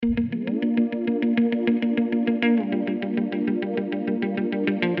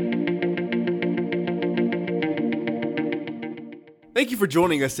Thank you for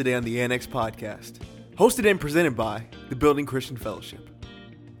joining us today on the Annex Podcast, hosted and presented by the Building Christian Fellowship.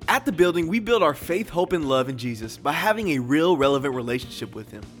 At the Building, we build our faith, hope, and love in Jesus by having a real, relevant relationship with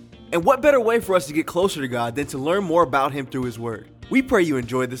Him. And what better way for us to get closer to God than to learn more about Him through His Word? We pray you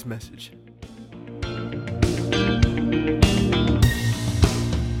enjoy this message.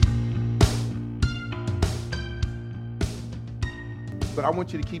 But I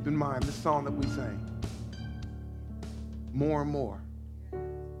want you to keep in mind this song that we sang. More and more.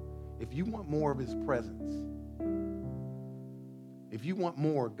 If you want more of His presence, if you want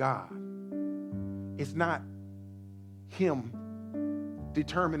more of God, it's not Him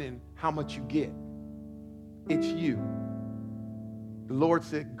determining how much you get. It's you. The Lord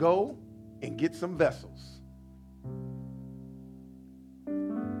said, go and get some vessels. Go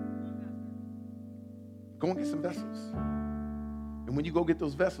and get some vessels. And when you go get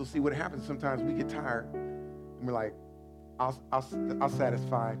those vessels, see what happens. Sometimes we get tired and we're like, I'll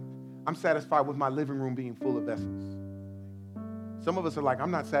satisfy. I'm satisfied with my living room being full of vessels. Some of us are like,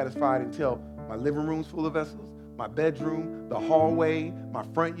 I'm not satisfied until my living room's full of vessels, my bedroom, the hallway, my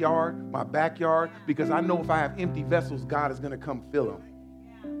front yard, my backyard, because I know if I have empty vessels, God is going to come fill them.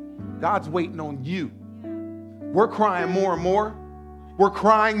 God's waiting on you. We're crying more and more. We're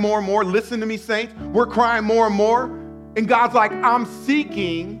crying more and more. Listen to me, saints. We're crying more and more. And God's like, I'm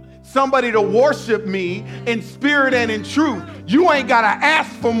seeking somebody to worship me in spirit and in truth. You ain't got to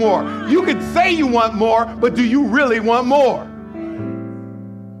ask for more. You can say you want more, but do you really want more?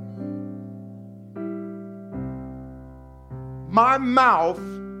 My mouth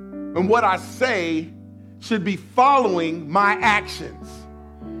and what I say should be following my actions.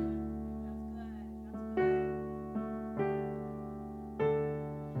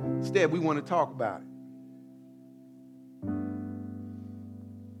 Instead, we want to talk about it.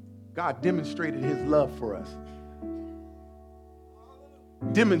 God demonstrated His love for us.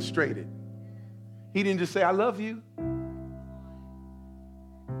 Demonstrated. He didn't just say, I love you.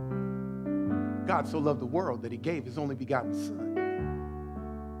 God so loved the world that He gave His only begotten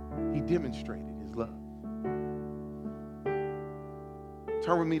Son. He demonstrated His love.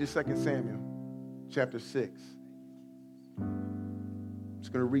 Turn with me to 2 Samuel chapter 6. I'm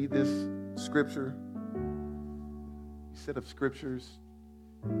just going to read this scripture, set of scriptures.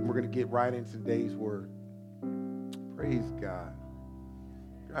 We're going to get right into today's word. Praise God.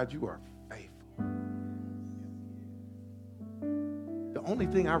 God, you are faithful. The only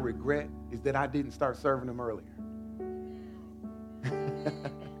thing I regret is that I didn't start serving them earlier.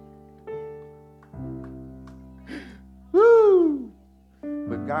 Woo!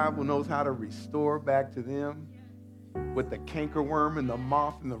 But God knows how to restore back to them what the cankerworm and the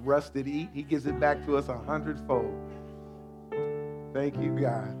moth and the rust did eat. He gives it back to us 100-fold. Thank you,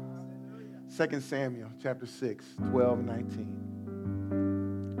 God. 2 Samuel chapter 6, 12 and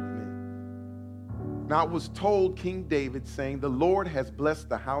 19. Amen. Now it was told King David, saying, the Lord has blessed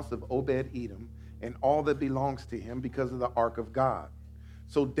the house of Obed-Edom and all that belongs to him because of the ark of God.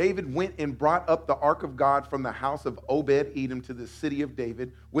 So David went and brought up the ark of God from the house of Obed-Edom to the city of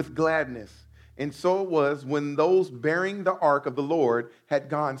David with gladness. And so it was when those bearing the ark of the Lord had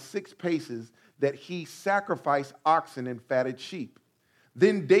gone 6 paces that he sacrificed oxen and fatted sheep.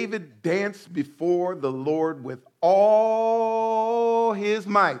 Then David danced before the Lord with all his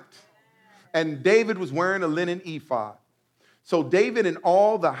might. And David was wearing a linen ephod. So David and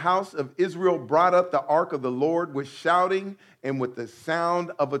all the house of Israel brought up the ark of the Lord with shouting and with the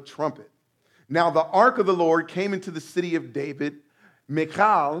sound of a trumpet. Now the ark of the Lord came into the city of David.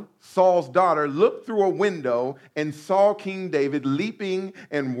 Michal, Saul's daughter, looked through a window and saw King David leaping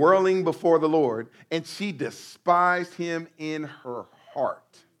and whirling before the Lord, and she despised him in her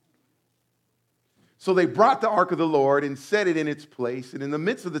heart. So they brought the ark of the Lord and set it in its place and in the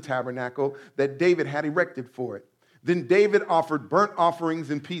midst of the tabernacle that David had erected for it. Then David offered burnt offerings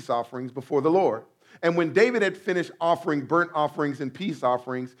and peace offerings before the Lord. And when David had finished offering burnt offerings and peace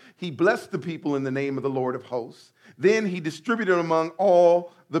offerings, he blessed the people in the name of the Lord of hosts. Then he distributed among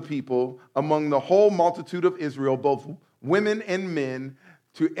all the people, among the whole multitude of Israel, both women and men,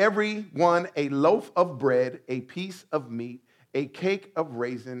 to every one a loaf of bread, a piece of meat, a cake of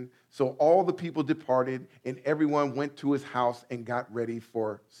raisin. So all the people departed, and everyone went to his house and got ready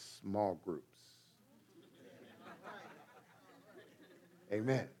for small groups.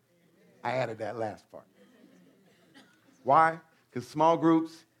 Amen. I added that last part. Why? Because small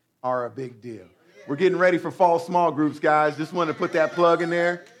groups are a big deal. We're getting ready for fall small groups, guys. Just want to put that plug in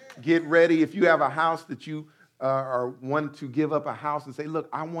there. Get ready. If you have a house that you are want to give up a house and say, look,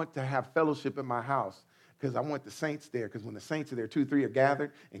 I want to have fellowship in my house because I want the saints there. Because when the saints are there, 2, 3 are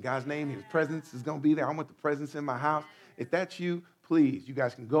gathered in God's name, His presence is going to be there. I want the presence in my house. If that's you, please, you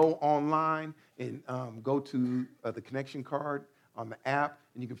guys can go online and go to the connection card on the app,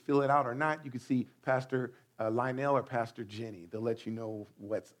 and you can fill it out or not. You can see Pastor Lionel or Pastor Jenny. They'll let you know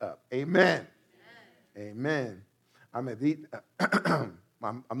what's up. Amen. Amen. I'm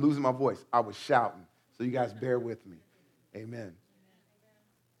losing my voice. I was shouting, so you guys bear with me. Amen.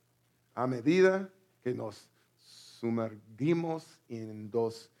 A medida que nos sumergimos en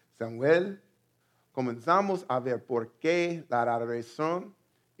 2 Samuel, comenzamos a ver por qué la razón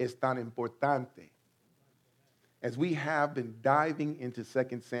es tan importante. As we have been diving into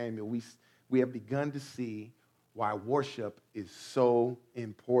 2 Samuel, we have begun to see why worship is so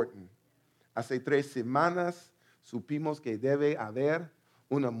important. Hace 3 semanas supimos que debe haber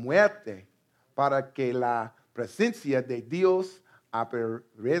una muerte para que la presencia de Dios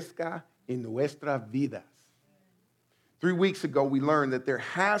aparezca en nuestras vidas. 3 weeks ago, we learned that there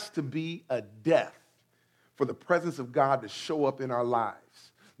has to be a death for the presence of God to show up in our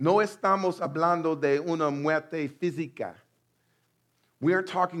lives. No estamos hablando de una muerte física. We aren't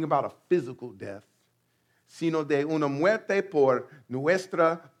talking about a physical death, sino de una muerte por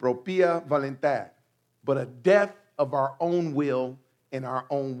nuestra propia voluntad, but a death of our own will in our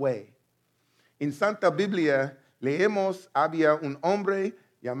own way. En Santa Biblia leemos había un hombre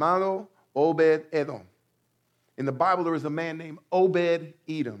llamado Obed-Edom. In the Bible, there was a man named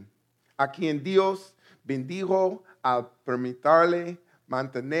Obed-Edom, a quien Dios bendijo al permitirle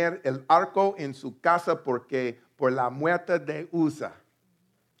mantener el arco en su casa porque por la muerte de Uzzah.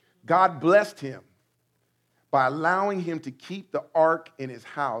 God blessed him by allowing him to keep the ark in his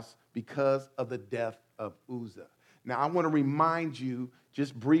house because of the death of Uzzah. Now, I want to remind you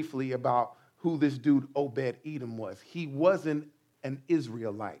just briefly about who this dude Obed-Edom was. He wasn't an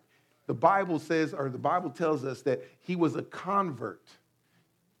Israelite. The Bible says, or the Bible tells us that he was a convert.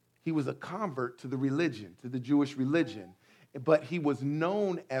 He was a convert to the religion, to the Jewish religion. But he was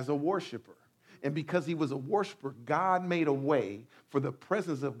known as a worshiper. And because he was a worshiper, God made a way for the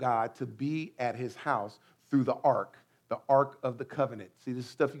presence of God to be at his house through the Ark of the Covenant. See, this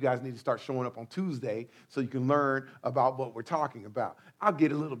is stuff you guys need to start showing up on Tuesday so you can learn about what we're talking about. I'll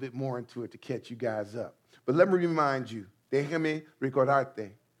get a little bit more into it to catch you guys up. But let me remind you, déjame recordarte,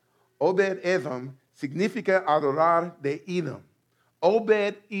 Obed-Edom significa adorar de Edom.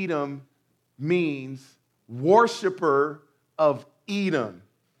 Obed-Edom means worshiper of Edom.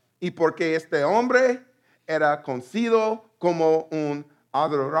 Y porque este hombre era conocido como un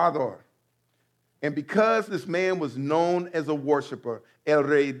adorador. And because this man was known as a worshiper, el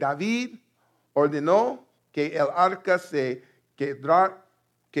rey David ordenó que el arca se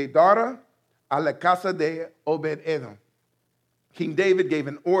quedara a la casa de Obed-Edom. King David gave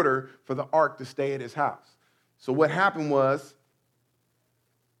an order for the ark to stay at his house. So what happened was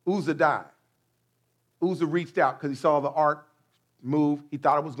Uzzah died. Uzzah reached out because he saw the ark move. He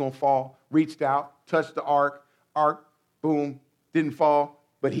thought it was going to fall, reached out, touched the ark, boom, didn't fall,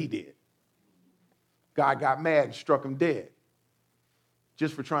 but he did. God got mad and struck him dead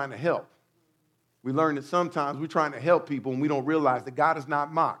just for trying to help. We learned that sometimes we're trying to help people and we don't realize that God is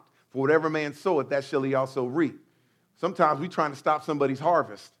not mocked. For whatever man soweth, that shall he also reap. Sometimes we're trying to stop somebody's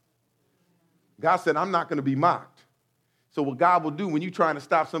harvest. God said, I'm not going to be mocked. So what God will do when you're trying to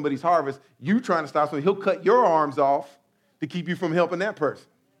stop somebody's harvest, you trying to stop somebody, he'll cut your arms off to keep you from helping that person.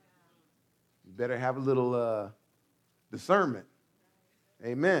 You better have a little discernment.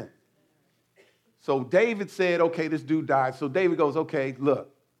 Amen. So David said, okay, this dude died. So David goes, okay, look,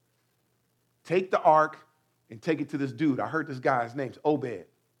 take the ark and take it to this dude. I heard this guy's name's Obed.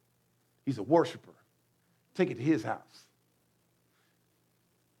 He's a worshiper. Take it to his house.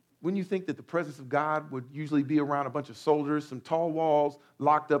 Wouldn't you think that the presence of God would usually be around a bunch of soldiers, some tall walls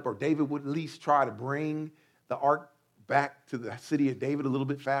locked up, or David would at least try to bring the ark back to the city of David a little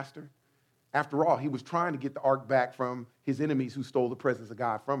bit faster? After all, he was trying to get the ark back from his enemies who stole the presence of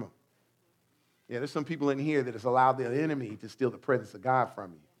God from him. Yeah, there's some people in here that has allowed their enemy to steal the presence of God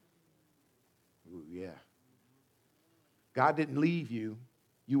from you. Ooh, yeah. God didn't leave you.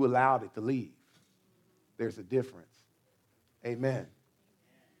 You allowed it to leave. There's a difference. Amen.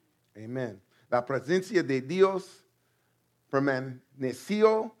 Amen. La presencia de Dios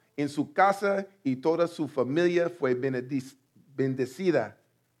permaneció en su casa y toda su familia fue bendecida.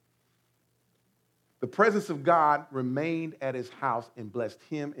 The presence of God remained at his house and blessed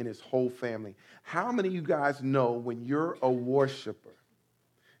him and his whole family. How many of you guys know when you're a worshiper,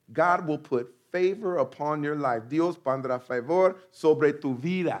 God will put favor upon your life? Dios pondrá favor sobre tu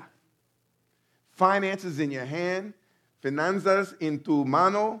vida. Finances in your hand, finanzas en tu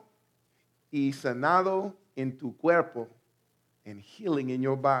mano, y sanado en tu cuerpo, and healing in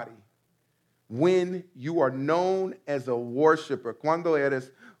your body. when you are known as a worshiper. Cuando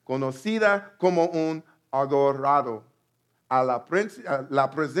eres conocida como un adorado. La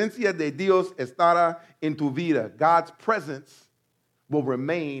presencia de Dios estará en tu vida. God's presence will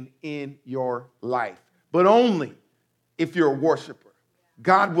remain in your life, but only if you're a worshiper.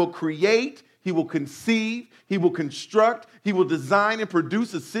 God will create, he will conceive, he will construct, he will design and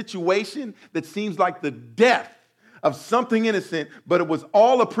produce a situation that seems like the death of something innocent, but it was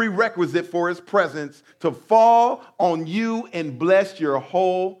all a prerequisite for his presence to fall on you and bless your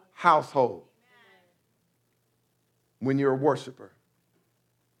whole household when you're a worshiper.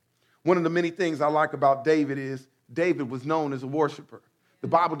 One of the many things I like about David is David was known as a worshiper. The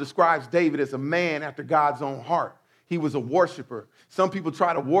Bible describes David as a man after God's own heart. He was a worshiper. Some people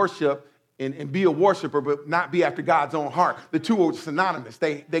try to worship and be a worshiper, but not be after God's own heart. The two are synonymous.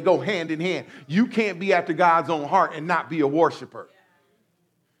 They go hand in hand. You can't be after God's own heart and not be a worshiper.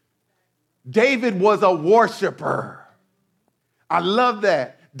 David was a worshiper. I love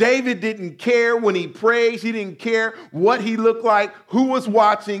that. David didn't care when he praised. He didn't care what he looked like, who was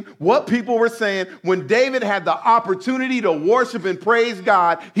watching, what people were saying. When David had the opportunity to worship and praise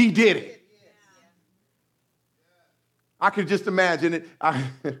God, he did it. I could just imagine it.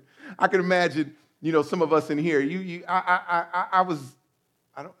 I can imagine, some of us in here. I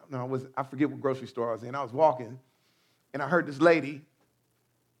forget what grocery store I was in. I was walking, and I heard this lady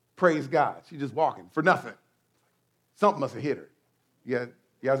praise God. She's just walking for nothing. Something must have hit her. Yeah,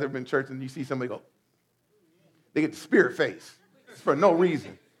 you guys ever been in church and you see somebody go, they get the spirit face for no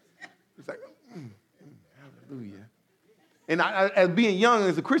reason. It's like, hallelujah. And as being young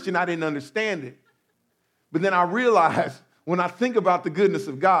as a Christian, I didn't understand it. But then I realized when I think about the goodness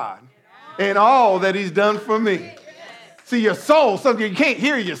of God and all that he's done for me. See, your soul, something you can't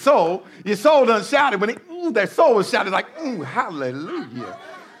hear your soul done shouted. When their soul was shouted like, hallelujah.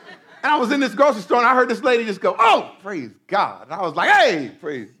 And I was in this grocery store and I heard this lady just go, oh, praise God. And I was like, hey,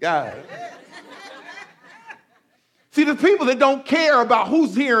 praise God. See, the people that don't care about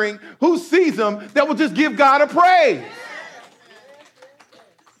who's hearing, who sees them, that will just give God a praise.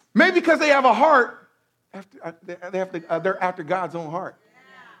 Maybe because they have a heart, they're after God's own heart.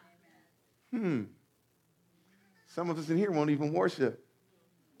 Some of us in here won't even worship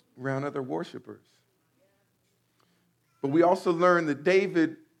around other worshipers. But we also learned that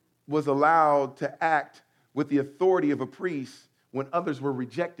David was allowed to act with the authority of a priest when others were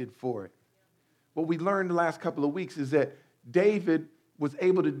rejected for it. What we learned the last couple of weeks is that David was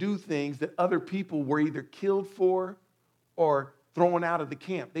able to do things that other people were either killed for or thrown out of the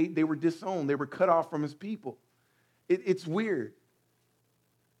camp. They were disowned. They were cut off from his people. It's weird.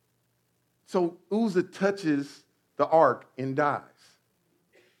 So Uzzah touches the ark and dies.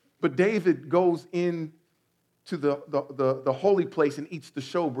 But David goes in to the holy place and eats the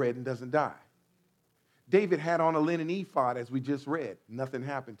showbread and doesn't die. David had on a linen ephod, as we just read. Nothing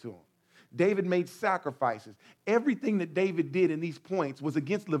happened to him. David made sacrifices. Everything that David did in these points was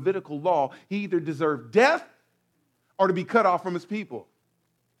against Levitical law. He either deserved death or to be cut off from his people.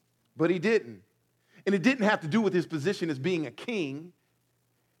 But he didn't. And it didn't have to do with his position as being a king.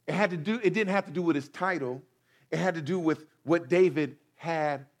 It didn't have to do with his title. It had to do with what David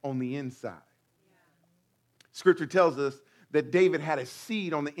had on the inside. Scripture tells us that David had a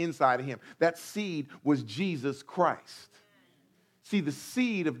seed on the inside of him. That seed was Jesus Christ. See, the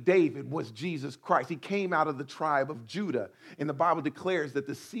seed of David was Jesus Christ. He came out of the tribe of Judah. And the Bible declares that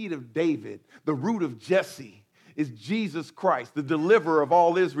the seed of David, the root of Jesse, is Jesus Christ, the deliverer of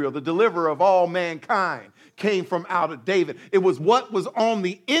all Israel, the deliverer of all mankind, came from out of David. It was what was on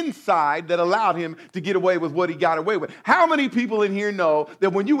the inside that allowed him to get away with what he got away with. How many people in here know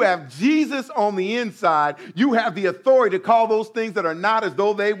that when you have Jesus on the inside, you have the authority to call those things that are not as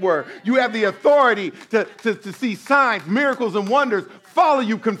though they were? You have the authority to see signs, miracles, and wonders follow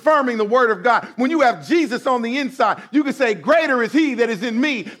you, confirming the word of God. When you have Jesus on the inside, you can say, greater is he that is in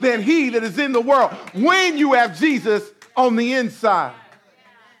me than he that is in the world. When you have Jesus on the inside.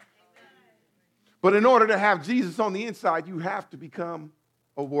 But in order to have Jesus on the inside, you have to become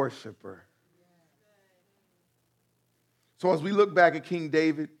a worshiper. So as we look back at King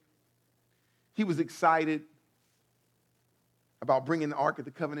David, he was excited about bringing the Ark of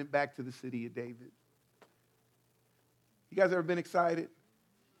the Covenant back to the city of David. You guys ever been excited?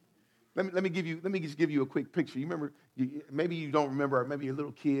 Let me just give you a quick picture. You remember, maybe you don't remember, or maybe your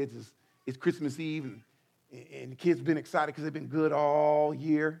little kids, it's Christmas Eve, and the kids have been excited because they've been good all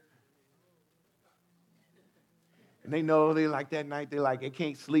year. And they know they like that night, they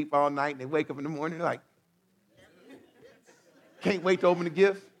can't sleep all night, and they wake up in the morning, they're like, can't wait to open the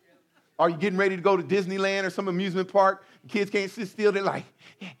gift. Are you getting ready to go to Disneyland or some amusement park? The kids can't sit still, they're like,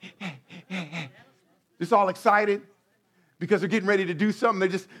 Just all excited because they're getting ready to do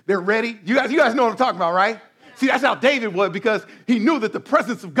something. They're ready. You guys know what I'm talking about, right? See, that's how David was, because he knew that the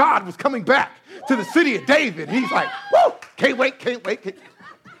presence of God was coming back to the city of David. He's like, woo, can't wait.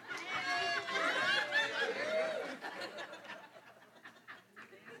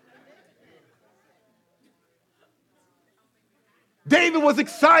 David was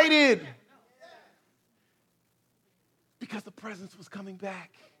excited because the presence was coming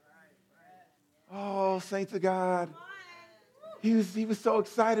back. Oh, saints of God. He was so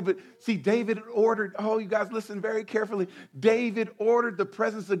excited. But see, David ordered, you guys listen very carefully. David ordered the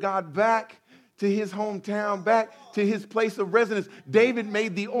presence of God back to his hometown, back to his place of residence. David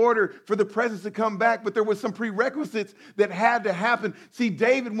made the order for the presence to come back, but there was some prerequisites that had to happen. See,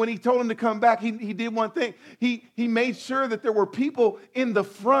 David, when he told him to come back, he did one thing. He made sure that there were people in the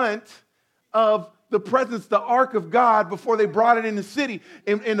front of the presence, the ark of God, before they brought it in the city.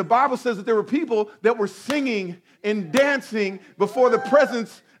 And the Bible says that there were people that were singing and dancing before the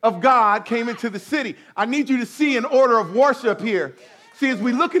presence of God came into the city. I need you to see an order of worship here. See, as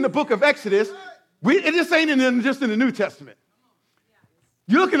we look in the book of Exodus, it just ain't just in the New Testament.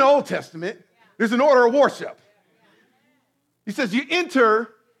 You look in the Old Testament, there's an order of worship. He says you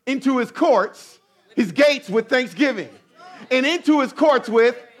enter into his courts, his gates with thanksgiving, and into his courts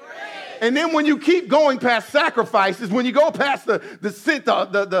with. And then when you keep going past sacrifices, when you go past the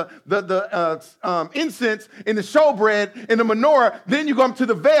incense and the showbread and the menorah, then you go up to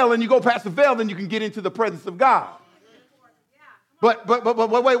the veil, and you go past the veil, then you can get into the presence of God. But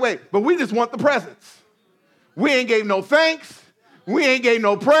wait. But we just want the presence. We ain't gave no thanks. We ain't gave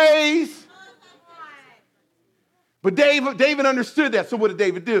no praise. But David understood that. So what did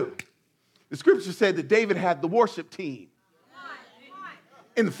David do? The scripture said that David had the worship team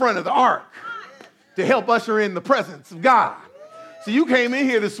in the front of the ark to help usher in the presence of God. So you came in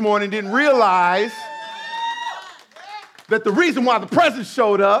here this morning and didn't realize that the reason why the presence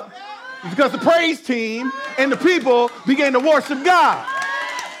showed up is because the praise team and the people began to worship God.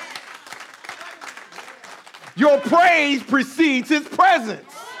 Your praise precedes his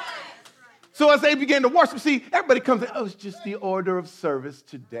presence. So as they began to worship, see, everybody comes in, it's just the order of service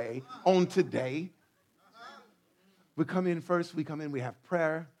today, on today. We come in first, we have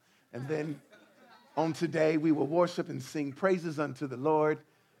prayer, and then on today we will worship and sing praises unto the Lord,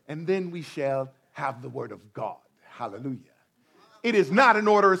 and then we shall have the word of God. Hallelujah. It is not an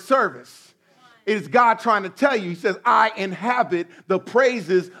order of service. It is God trying to tell you. He says, I inhabit the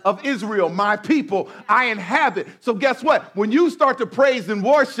praises of Israel, my people. I inhabit. So guess what? When you start to praise and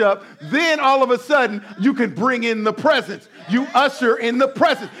worship, then all of a sudden you can bring in the presence. You usher in the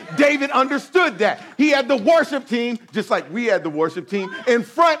presence. David understood that. He had the worship team, just like we had the worship team, in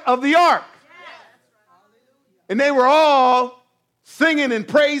front of the ark. And they were all singing and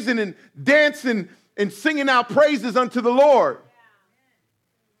praising and dancing and singing out praises unto the Lord.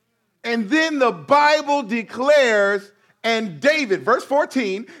 And then the Bible declares, and David, verse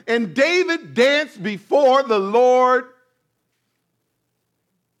 14, and David danced before the Lord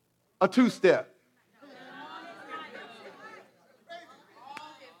a two-step.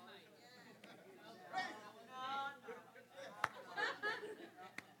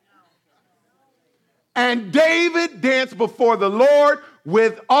 And David danced before the Lord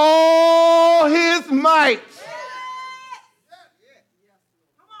with all his might.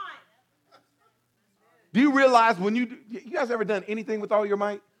 Do you realize when you guys ever done anything with all your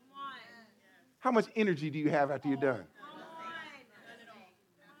might? How much energy do you have after you're done?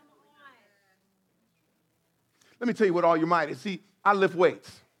 Let me tell you what all your might is. See, I lift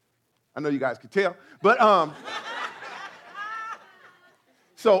weights. I know you guys can tell, but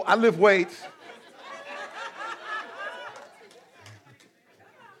so I lift weights.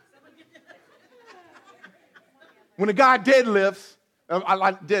 When a guy deadlifts, I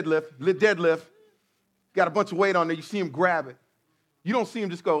like deadlift. Got a bunch of weight on there. You see him grab it. You don't see him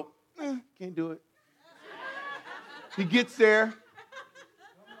just go, can't do it. He gets there.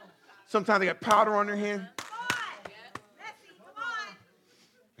 Sometimes they got powder on their hand.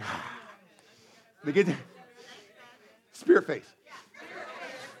 They get there. Spirit face.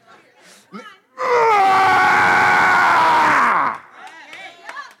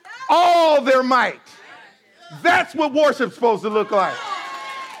 All their might. That's what worship's supposed to look like.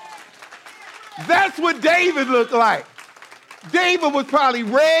 That's what David looked like. David was probably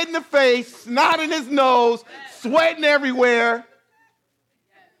red in the face, snot in his nose, sweating everywhere.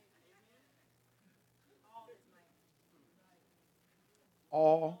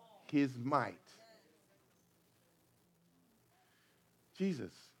 All his might.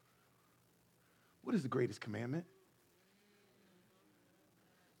 Jesus, what is the greatest commandment?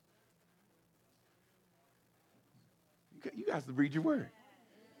 You guys read your word.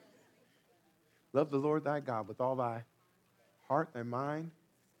 Love the Lord thy God with all thy heart and mind.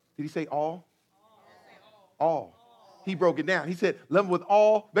 Did he say all? All. He broke it down. He said, love with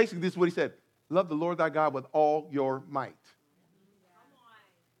all. Basically, this is what he said. Love the Lord thy God with all your might.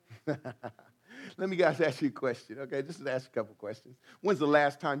 Let me guys ask you a question, okay? Just to ask a couple questions. When's the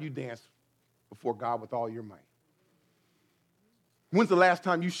last time you danced before God with all your might? When's the last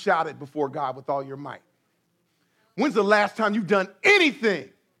time you shouted before God with all your might? When's the last time you've done anything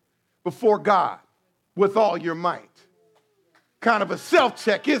before God with all your might? Kind of a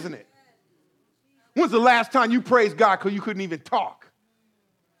self-check, isn't it? When's the last time you praised God because you couldn't even talk?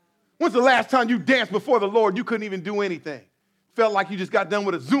 When's the last time you danced before the Lord you couldn't even do anything? Felt like you just got done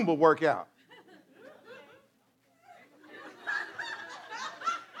with a Zumba workout.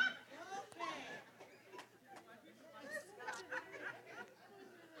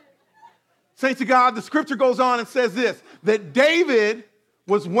 Saints of God, the scripture goes on and says this, that David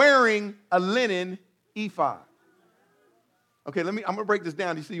was wearing a linen ephod. Okay, I'm going to break this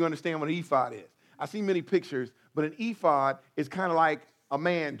down so you understand what an ephod is. I've seen many pictures, but an ephod is kind of like a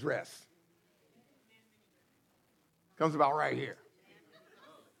man dress. Comes about right here.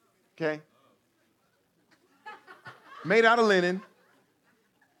 Okay? Made out of linen,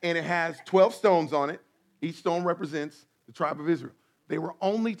 and it has 12 stones on it. Each stone represents the tribe of Israel. They were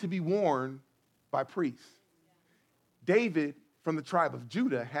only to be worn by priests. David, from the tribe of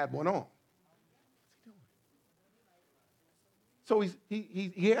Judah, had one on. So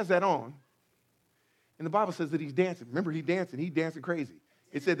he has that on. And the Bible says that he's dancing. Remember, he's dancing crazy.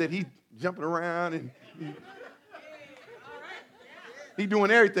 It said that he's jumping around and he's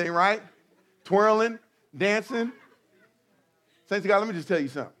doing everything, right? Twirling, dancing. Saints of God, let me just tell you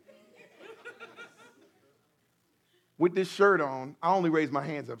something. With this shirt on, I only raise my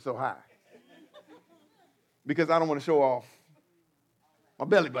hands up so high because I don't want to show off my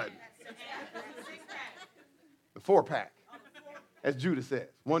belly button. The 4-pack, as Judah says.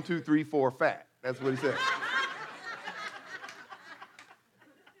 1, 2, 3, 4, fat. That's what he said.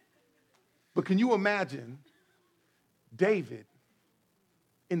 But can you imagine David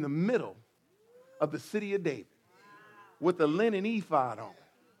in the middle of the city of David with the linen ephod on,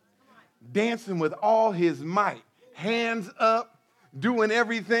 dancing with all his might, hands up, doing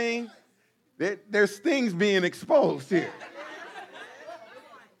everything? There's things being exposed here.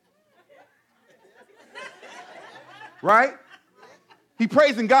 Right? He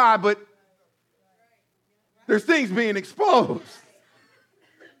praising God, but there's things being exposed.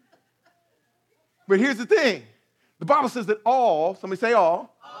 But here's the thing. The Bible says that somebody say all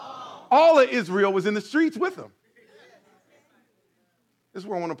of Israel was in the streets with him. This is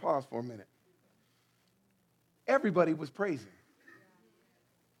where I want to pause for a minute. Everybody was praising.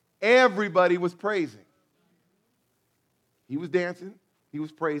 Everybody was praising. He was dancing, he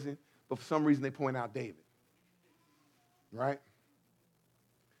was praising, but for some reason they point out David. Right?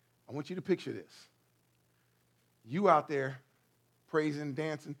 I want you to picture this. You out there praising,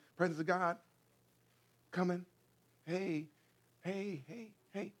 dancing, presence of God, coming, hey.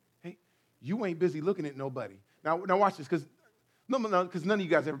 You ain't busy looking at nobody. Now watch this, because none of you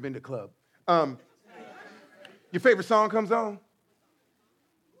guys ever been to a club. Your favorite song comes on.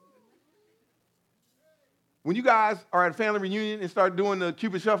 When you guys are at a family reunion and start doing the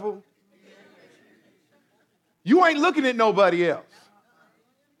Cupid Shuffle, you ain't looking at nobody else.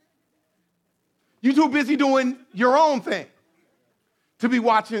 You too busy doing your own thing to be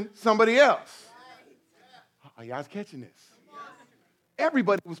watching somebody else. Are you guys catching this?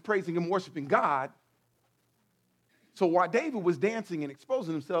 Everybody was praising and worshiping God. So while David was dancing and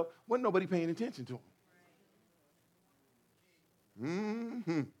exposing himself, wasn't nobody paying attention to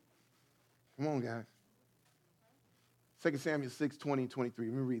him. Come on, guys. 2 Samuel 6, 20 and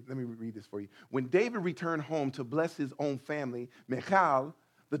 23. Let me read this for you. When David returned home to bless his own family, Michal,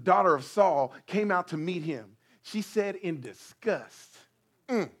 the daughter of Saul, came out to meet him. She said in disgust,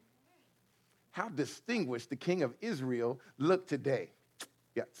 how distinguished the king of Israel looked today.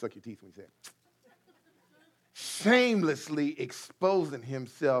 Yeah, suck your teeth when you say it. Shamelessly exposing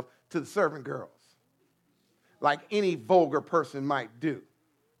himself to the servant girls, like any vulgar person might do.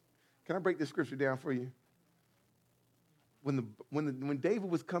 Can I break this scripture down for you? When David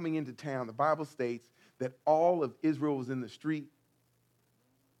was coming into town, the Bible states that all of Israel was in the street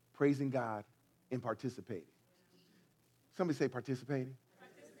praising God and participating. Somebody say participating.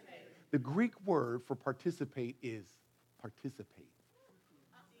 The Greek word for participate is participate.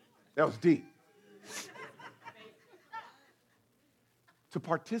 That was deep. To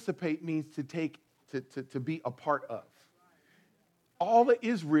participate means to take, to be a part of. All of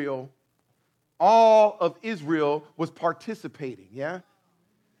Israel All of Israel was participating, yeah?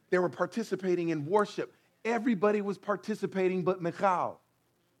 They were participating in worship. Everybody was participating but Michal.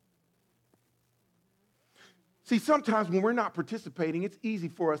 See, sometimes when we're not participating, it's easy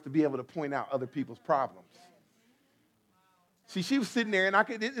for us to be able to point out other people's problems. See, she was sitting there, and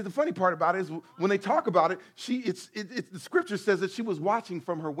the funny part about it is when they talk about it, the scripture says that she was watching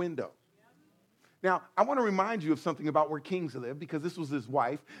from her window. Now, I want to remind you of something about where kings live, because this was his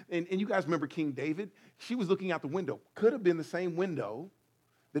wife, and you guys remember King David? She was looking out the window. Could have been the same window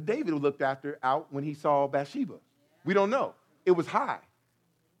that David looked out when he saw Bathsheba. We don't know. It was high.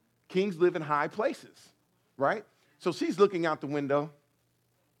 Kings live in high places, right? So she's looking out the window.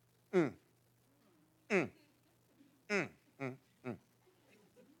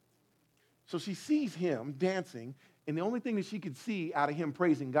 So she sees him dancing, and the only thing that she could see out of him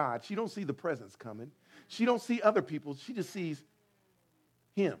praising God, she don't see the presence coming. She don't see other people. She just sees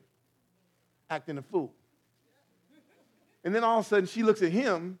him acting a fool. And then all of a sudden, she looks at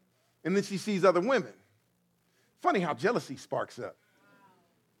him, and then she sees other women. Funny how jealousy sparks up.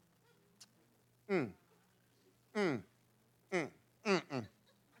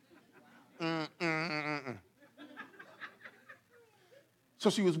 So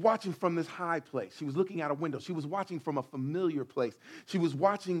she was watching from this high place. She was looking out a window. She was watching from a familiar place. She was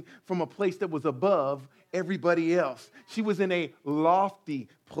watching from a place that was above everybody else. She was in a lofty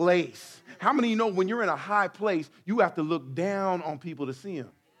place. How many of you know when you're in a high place, you have to look down on people to see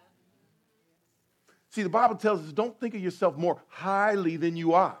them? See, the Bible tells us don't think of yourself more highly than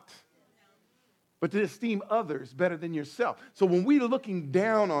you ought, but to esteem others better than yourself. So when we're looking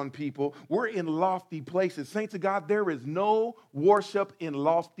down on people, we're in lofty places. Saints of God, there is no worship in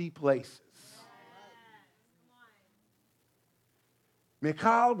lofty places.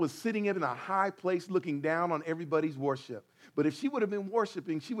 Michal was sitting in a high place looking down on everybody's worship. But if she would have been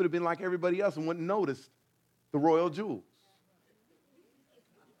worshiping, she would have been like everybody else and wouldn't notice the royal jewels.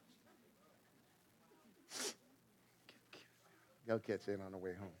 Y'all catch that on the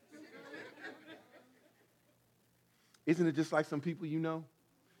way home. Isn't it just like some people you know?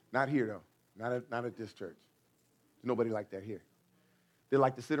 Not here, though. Not at this church. There's nobody like that here. They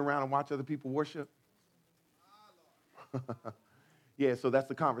like to sit around and watch other people worship. Yeah, so that's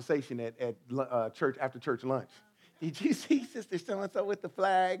the conversation at church after church lunch. Did you see Sister so-and-so with the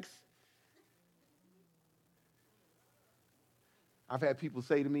flags? I've had people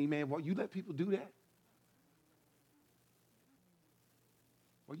say to me, man, well, you let people do that?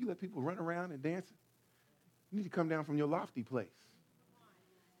 Well, you let people run around and dance? You need to come down from your lofty place.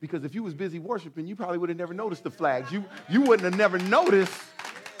 Because if you was busy worshiping, you probably would have never noticed the flags. You wouldn't have never noticed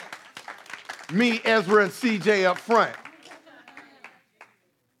me, Ezra, and CJ up front.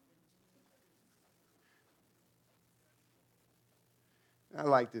 I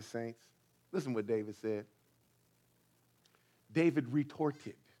like this, saints. Listen what David said. David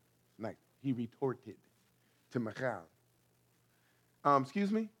retorted. Like, he retorted to Michal. Excuse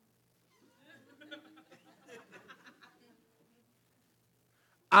me?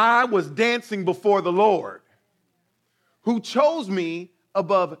 I was dancing before the Lord, who chose me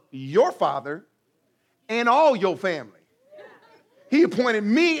above your father and all your family. He appointed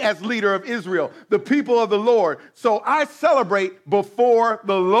me as leader of Israel, the people of the Lord. So I celebrate before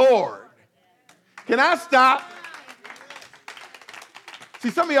the Lord. Can I stop?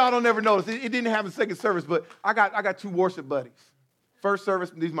 See, some of y'all don't ever notice. It didn't have a second service, but I got two worship buddies. First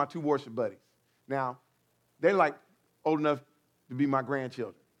service, these are my two worship buddies. Now, they're like old enough to be my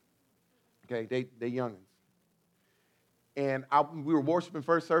grandchildren. Okay, they youngins. And we were worshiping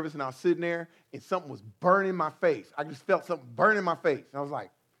first service, and I was sitting there, and something was burning my face. I just felt something burning my face. And I was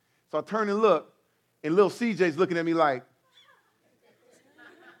like, so I turned and looked, and little CJ's looking at me like,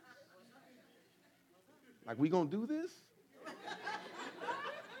 we gonna do this?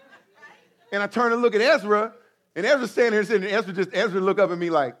 And I turned and look at Ezra, and Ezra's standing here sitting, and Ezra looked up at me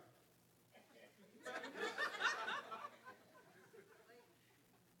like,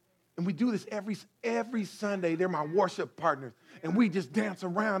 and we do this every Sunday. They're my worship partners. And we just dance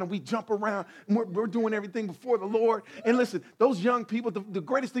around and we jump around. And we're doing everything before the Lord. And listen, those young people, the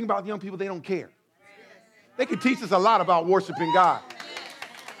greatest thing about young people, they don't care. They can teach us a lot about worshiping God.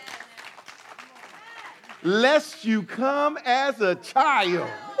 Lest you come as a child.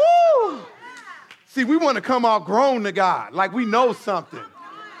 Woo! See, we want to come all grown to God, like we know something.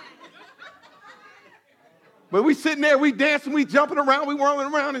 But we sitting there, we dancing, we jumping around, we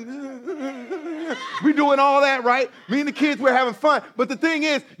whirling around, and we doing all that, right? Me and the kids, we're having fun. But the thing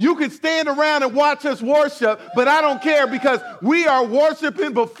is, you can stand around and watch us worship, but I don't care because we are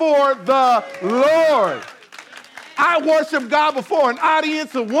worshiping before the Lord. I worship God before an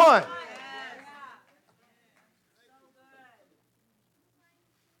audience of one.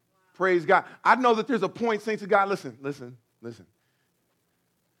 Praise God. I know that there's a point, saints of God, listen.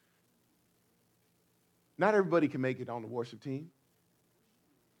 Not everybody can make it on the worship team.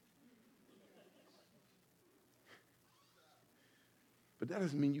 But that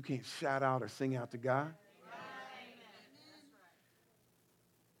doesn't mean you can't shout out or sing out to God.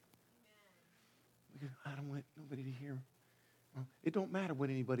 I don't want nobody to hear. It don't matter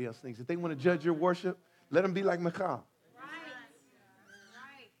what anybody else thinks. If they want to judge your worship, let them be like Michal.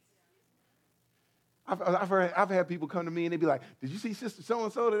 I've had people come to me and they be like, did you see Sister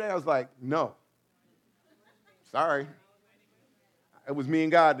So-and-so today? I was like, no. Sorry. It was me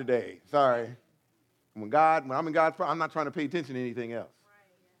and God today. Sorry. When I'm in God's, I'm not trying to pay attention to anything else.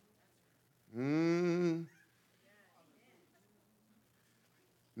 Then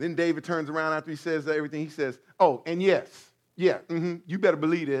David turns around after he says everything. He says, oh, and yes, you better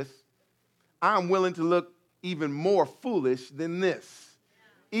believe this. I'm willing to look even more foolish than this,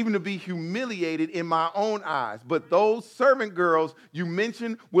 even to be humiliated in my own eyes. But those servant girls you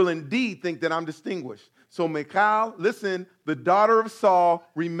mentioned will indeed think that I'm distinguished. So Michal, listen, the daughter of Saul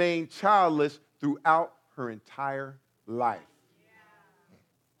remained childless throughout her entire life.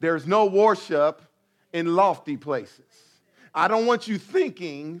 There's no worship in lofty places. I don't want you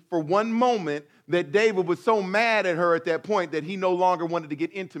thinking for one moment that David was so mad at her at that point that he no longer wanted to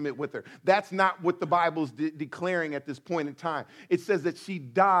get intimate with her. That's not what the Bible's declaring at this point in time. It says that she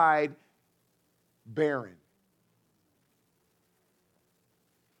died barren.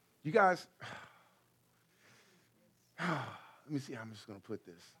 You guys, let me see how I'm just going to put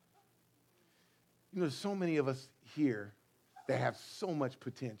this. You know, there's so many of us here that have so much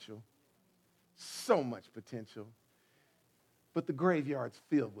potential. But the graveyard's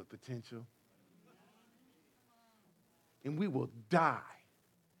filled with potential. And we will die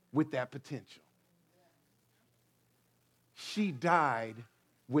with that potential. She died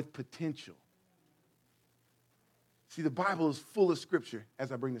with potential. See, the Bible is full of scripture,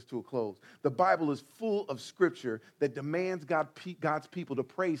 as I bring this to a close. The Bible is full of scripture that demands God's people to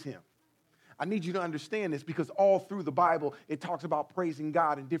praise him. I need you to understand this because all through the Bible, it talks about praising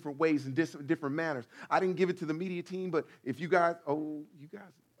God in different ways and different manners. I didn't give it to the media team, but if you guys,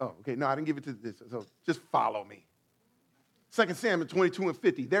 okay, no, I didn't give it to this, so just follow me. 2 Samuel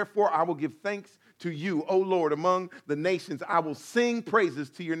 22:50, therefore I will give thanks to you, O Lord, among the nations. I will sing praises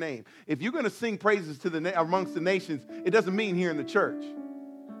to your name. If you're going to sing praises to amongst the nations, it doesn't mean here in the church.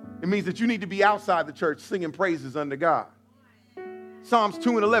 It means that you need to be outside the church singing praises unto God. Psalms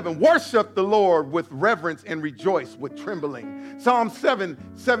 2:11, worship the Lord with reverence and rejoice with trembling. Psalm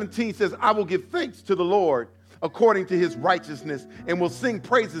 7:17 says, I will give thanks to the Lord according to his righteousness and will sing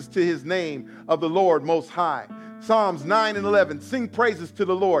praises to his name of the Lord Most High. Psalms 9:11, sing praises to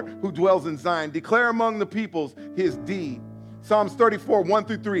the Lord who dwells in Zion. Declare among the peoples his deed. Psalms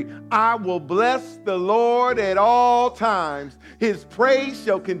 34:1-3, I will bless the Lord at all times. His praise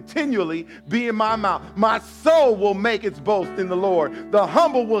shall continually be in my mouth. My soul will make its boast in the Lord. The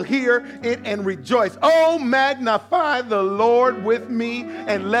humble will hear it and rejoice. Oh, magnify the Lord with me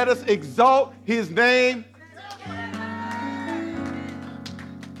and let us exalt his name.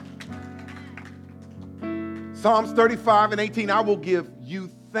 Psalms 35:18, I will give you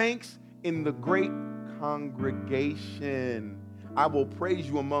thanks in the great congregation. I will praise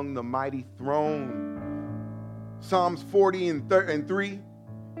you among the mighty throne. Psalms 40:3,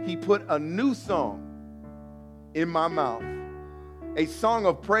 he put a new song in my mouth, a song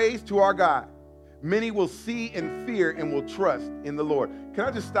of praise to our God. Many will see and fear and will trust in the Lord. Can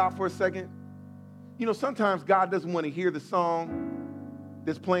I just stop for a second? You know, sometimes God doesn't want to hear the song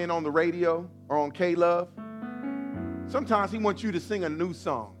that's playing on the radio or on K-Love. Sometimes he wants you to sing a new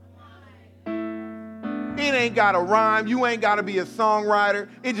song. It ain't got to rhyme. You ain't got to be a songwriter.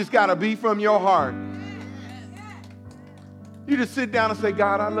 It just got to be from your heart. You just sit down and say,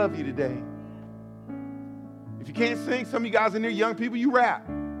 God, I love you today. If you can't sing, some of you guys in there, young people, you rap.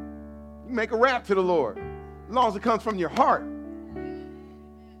 You make a rap to the Lord, as long as it comes from your heart.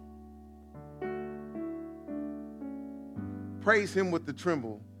 Praise him with the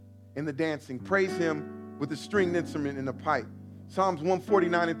tremble and the dancing. Praise him with the stringed instrument and the pipe. Psalms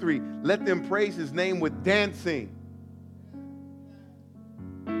 149:3, let them praise his name with dancing.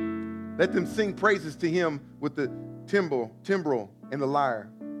 Let them sing praises to him with the timbrel and the lyre.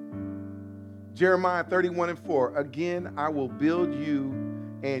 Jeremiah 31:4, again I will build you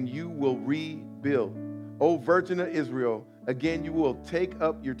and you will rebuild. O Virgin of Israel, again you will take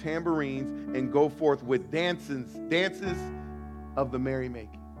up your tambourines and go forth with dances of the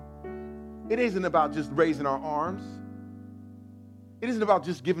merrymaking. It isn't about just raising our arms. It isn't about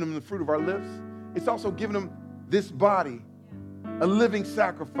just giving them the fruit of our lips. It's also giving them this body a living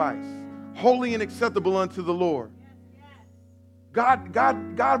sacrifice, holy and acceptable unto the Lord.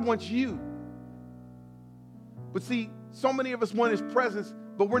 God wants you. But see, so many of us want his presence,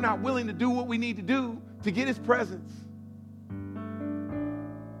 but we're not willing to do what we need to do to get his presence.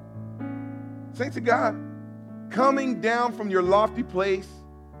 Saints of God, coming down from your lofty place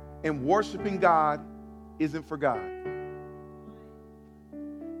and worshiping God isn't for God.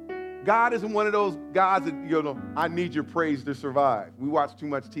 God isn't one of those gods that, I need your praise to survive. We watch too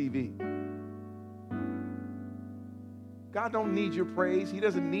much TV. God don't need your praise. He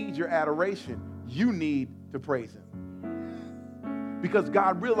doesn't need your adoration. You need to praise him. Because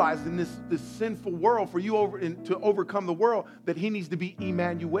God realized in this sinful world, for you to overcome the world, that he needs to be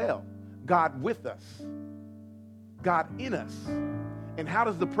Emmanuel, God with us, God in us. And how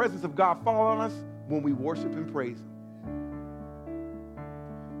does the presence of God fall on us? When we worship and praise him.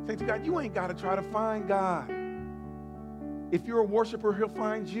 Say to God, you ain't got to try to find God. If you're a worshiper, he'll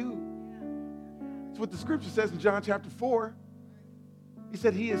find you. That's what the scripture says in John chapter 4. He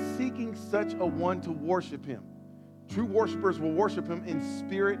said he is seeking such a one to worship him. True worshipers will worship him in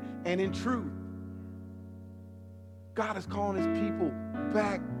spirit and in truth. God is calling his people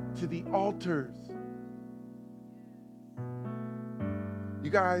back to the altars. You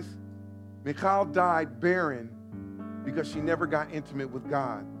guys, Michal died barren because she never got intimate with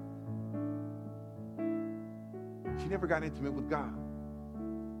God. She never got intimate with God.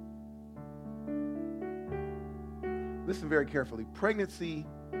 Listen very carefully. Pregnancy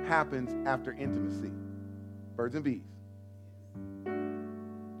happens after intimacy. Birds and bees.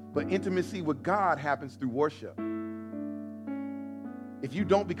 But intimacy with God happens through worship. If you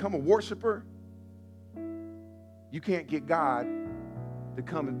don't become a worshiper, you can't get God to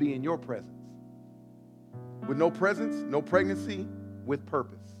come and be in your presence. With no presence, no pregnancy, with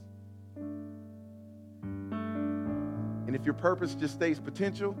purpose. And if your purpose just stays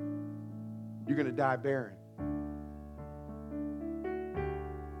potential, you're going to die barren.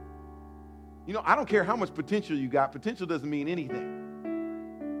 I don't care how much potential you got. Potential doesn't mean anything.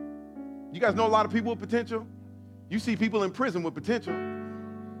 You guys know a lot of people with potential? You see people in prison with potential.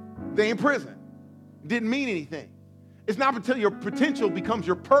 They in prison. Didn't mean anything. It's not until your potential becomes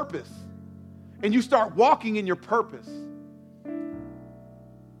your purpose and you start walking in your purpose.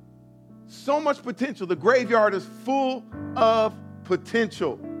 So much potential. The graveyard is full of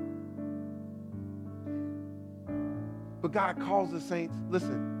potential. But God calls the saints,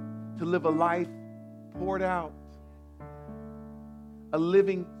 listen, to live a life poured out, a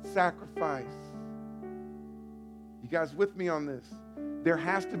living sacrifice. You guys with me on this? There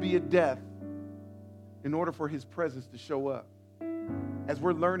has to be a death in order for his presence to show up. As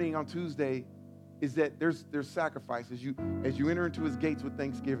we're learning on Tuesday, is that there's sacrifice. As you enter into his gates with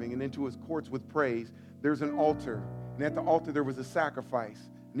thanksgiving and into his courts with praise, there's an altar. And at the altar, there was a sacrifice.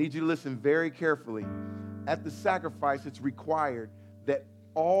 I need you to listen very carefully. At the sacrifice, it's required that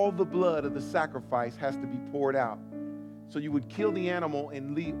all the blood of the sacrifice has to be poured out. So you would kill the animal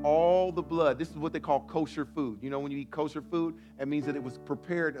and leave all the blood. This is what they call kosher food. When you eat kosher food, it means that it was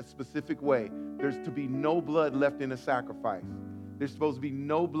prepared a specific way. There's to be no blood left in a sacrifice. There's supposed to be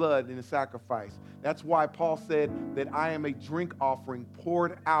no blood in a sacrifice. That's why Paul said that I am a drink offering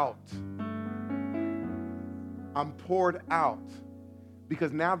poured out. I'm poured out.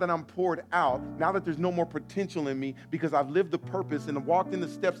 Because now that I'm poured out, now that there's no more potential in me, because I've lived the purpose and walked in the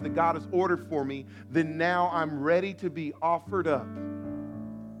steps that God has ordered for me, then now I'm ready to be offered up.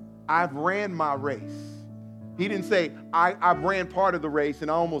 I've ran my race. He didn't say, I ran part of the race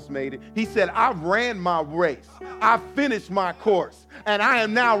and I almost made it. He said, I ran my race. I finished my course. And I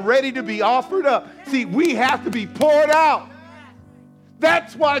am now ready to be offered up. See, we have to be poured out.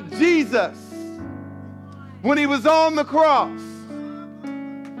 That's why Jesus, when he was on the cross,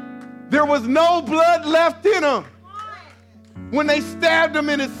 there was no blood left in him. When they stabbed him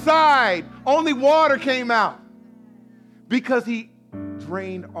in his side, only water came out. Because he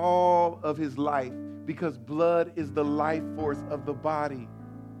drained all of his life. Because blood is the life force of the body.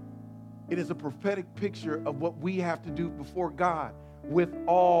 It is a prophetic picture of what we have to do before God with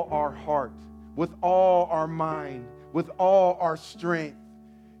all our heart, with all our mind, with all our strength.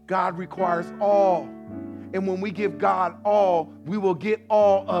 God requires all. And when we give God all, we will get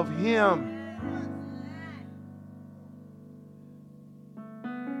all of him.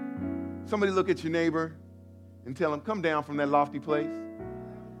 Somebody look at your neighbor and tell him, come down from that lofty place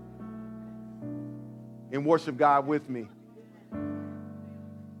and worship God with me.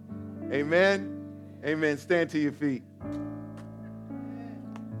 Amen. Amen. Stand to your feet.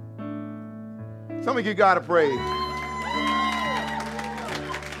 Somebody give God a praise.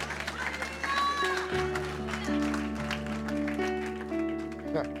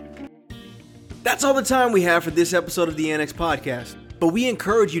 That's all the time we have for this episode of the Annex Podcast. But we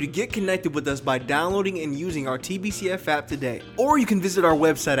encourage you to get connected with us by downloading and using our TBCF app today. Or you can visit our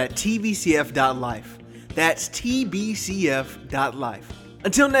website at tbcf.life. That's tbcf.life.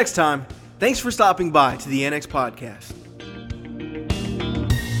 Until next time, thanks for stopping by to the Annex Podcast.